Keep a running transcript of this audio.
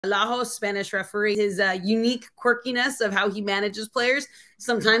Lajo, Spanish referee, his unique quirkiness of how he manages players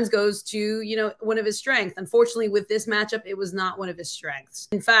sometimes goes to, one of his strengths. Unfortunately, with this matchup, it was not one of his strengths.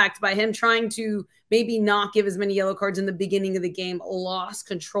 In fact, by him trying to maybe not give as many yellow cards in the beginning of the game, lost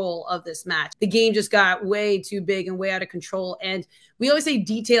control of this match. The game just got way too big and way out of control. And we always say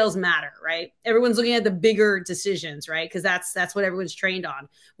details matter, right? Everyone's looking at the bigger decisions, right? Because that's what everyone's trained on.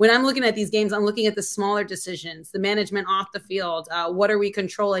 When I'm looking at these games, I'm looking at the smaller decisions, the management off the field. What are we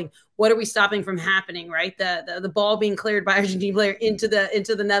controlling? What are we stopping from happening, right? The ball being cleared by Argentine player into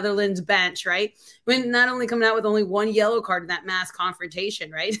the Netherlands bench, right? When not only coming out with only one yellow card in that mass confrontation,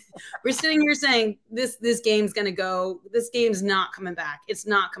 right? We're sitting here saying this game's going to go, this game's not coming back. It's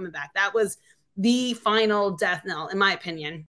not coming back. That was the final death knell, in my opinion.